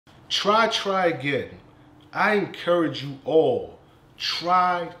Try again. I encourage you all,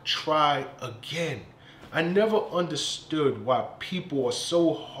 try again. I never understood why people are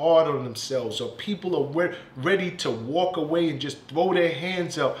so hard on themselves, or people are ready to walk away and just throw their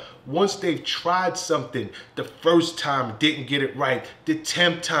hands up once they've tried something. The first time didn't get it right, the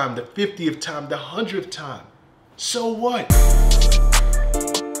 10th time, the 50th time, the 100th time. So what?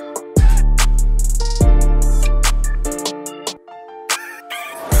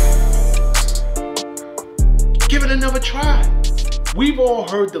 Give it another try. We've all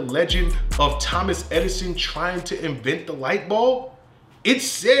heard the legend of Thomas Edison trying to invent the light bulb. It's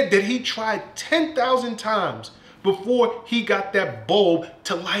said that he tried 10,000 times before he got that bulb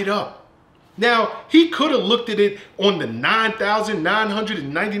to light up. Now, he could have looked at it on the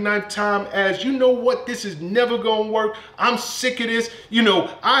 9,999th time as, you know what, this is never gonna work. I'm sick of this. You know,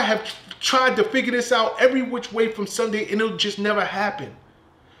 I have tried to figure this out every which way from Sunday and it'll just never happen.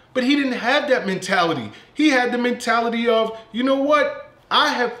 But he didn't have that mentality. He had the mentality of, you know what? I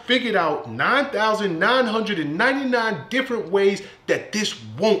have figured out 9,999 different ways that this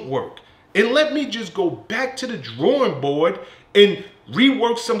won't work. And let me just go back to the drawing board and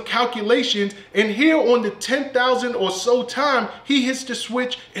rework some calculations. And here on the 10,000 or so time, he hits the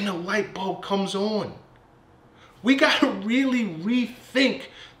switch and the light bulb comes on. We gotta really rethink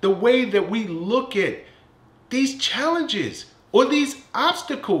the way that we look at these challenges or these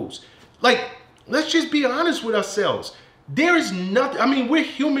obstacles. Like, let's just be honest with ourselves. There is nothing, I mean, we're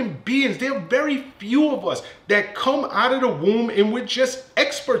human beings. There are very few of us that come out of the womb and we're just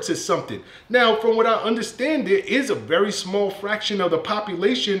experts at something. Now, from what I understand, there is a very small fraction of the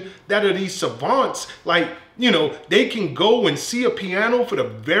population that are these savants. Like, you know, they can go and see a piano for the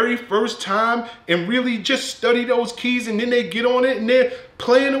very first time and really just study those keys, and then they get on it and they're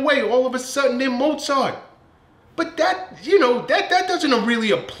playing away. All of a sudden, they're Mozart. But that, you know, that doesn't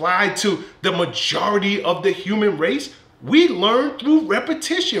really apply to the majority of the human race. We learn through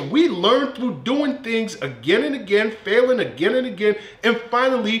repetition. We learn through doing things again and again, failing again and again, and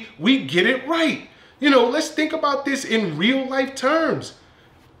finally we get it right. You know, let's think about this in real life terms.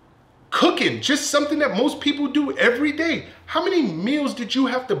 Cooking, just something that most people do every day. How many meals did you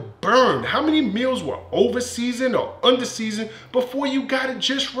have to burn? How many meals were over seasoned or under seasoned before you got it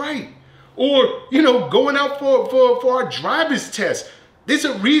just right? Or, you know, going out for our driver's test. There's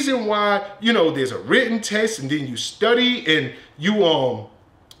a reason why, you know, there's a written test and then you study and you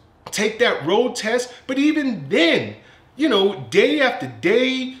take that road test. But even then, you know, day after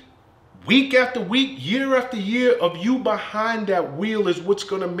day, week after week, year after year of you behind that wheel is what's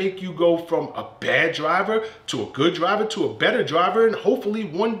going to make you go from a bad driver to a good driver to a better driver, and hopefully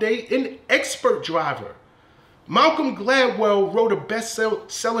one day an expert driver. Malcolm Gladwell wrote a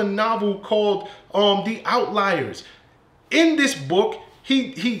best-selling novel called The Outliers. In this book,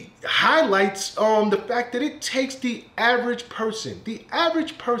 he highlights the fact that it takes the average person,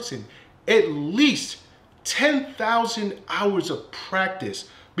 at least 10,000 hours of practice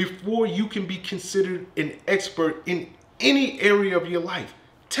before you can be considered an expert in any area of your life.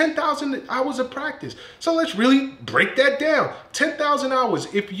 10,000 hours of practice. So let's really break that down. 10,000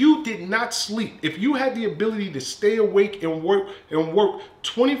 hours. If you did not sleep, if you had the ability to stay awake and work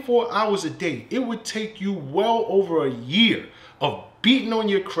 24 hours a day, it would take you well over a year of beating on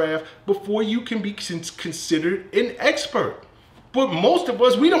your craft before you can be considered an expert. But most of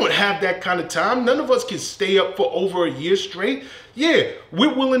us, we don't have that kind of time. None of us can stay up for over a year straight. Yeah,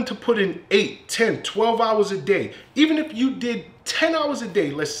 we're willing to put in 8, 10, 12 hours a day. Even if you did 10 hours a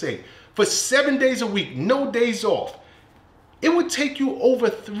day, let's say, for 7 days a week, no days off, it would take you over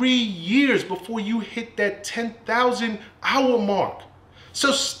 3 years before you hit that 10,000 hour mark.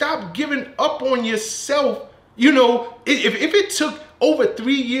 So stop giving up on yourself. You know, if it took over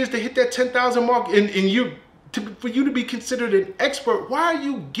 3 years to hit that 10,000 mark and for you to be considered an expert, why are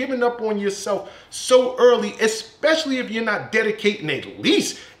you giving up on yourself so early, especially if you're not dedicating at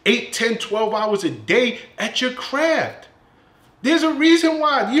least 8, 10, 12 hours a day at your craft? There's a reason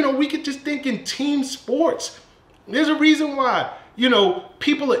why, you know, we could just think in team sports. There's a reason why, you know,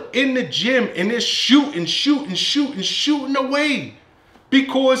 people are in the gym and they're shooting away.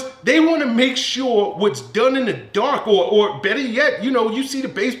 Because they want to make sure what's done in the dark, or better yet, you know, you see the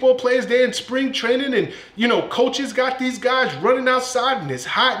baseball players there in spring training and, you know, coaches got these guys running outside and it's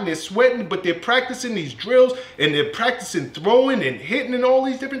hot and they're sweating, but they're practicing these drills and they're practicing throwing and hitting and all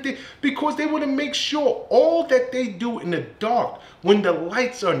these different things because they want to make sure all that they do in the dark, when the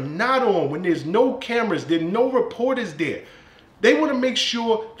lights are not on, when there's no cameras, there's no reporters there, they want to make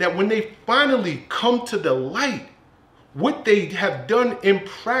sure that when they finally come to the light, what they have done in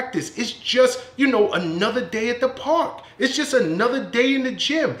practice is just, you know, another day at the park. It's just another day in the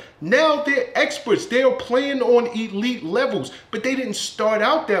gym. Now they're experts. They are playing on elite levels, but they didn't start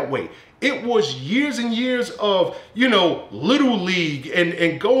out that way. It was years and years of, you know, little league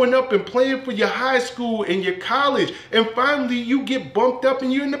and going up and playing for your high school and your college. And finally you get bumped up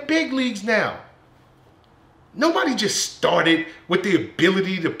and you're in the big leagues now. Nobody just started with the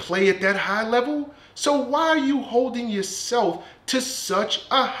ability to play at that high level. So why are you holding yourself to such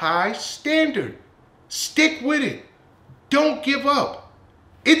a high standard? Stick with it. Don't give up.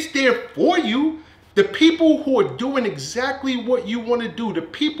 It's there for you. The people who are doing exactly what you want to do, the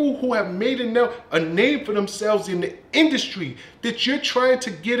people who have made a name for themselves in the industry that you're trying to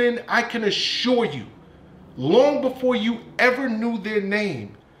get in, I can assure you, long before you ever knew their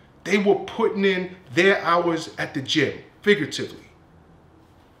name, they were putting in their hours at the gym, figuratively.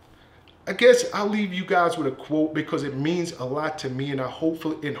 I guess I'll leave you guys with a quote because it means a lot to me, and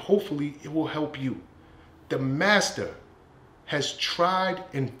hopefully it will help you. The master has tried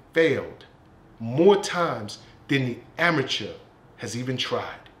and failed more times than the amateur has even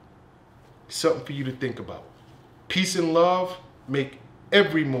tried. Something for you to think about. Peace and love. Make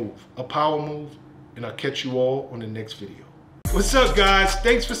every move a power move, and I'll catch you all on the next video. What's up, guys?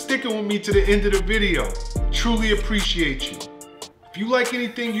 Thanks for sticking with me to the end of the video. Truly appreciate you. If you like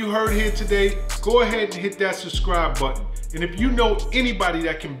anything you heard here today, go ahead and hit that subscribe button. And if you know anybody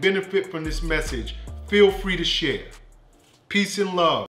that can benefit from this message, feel free to share. Peace and love.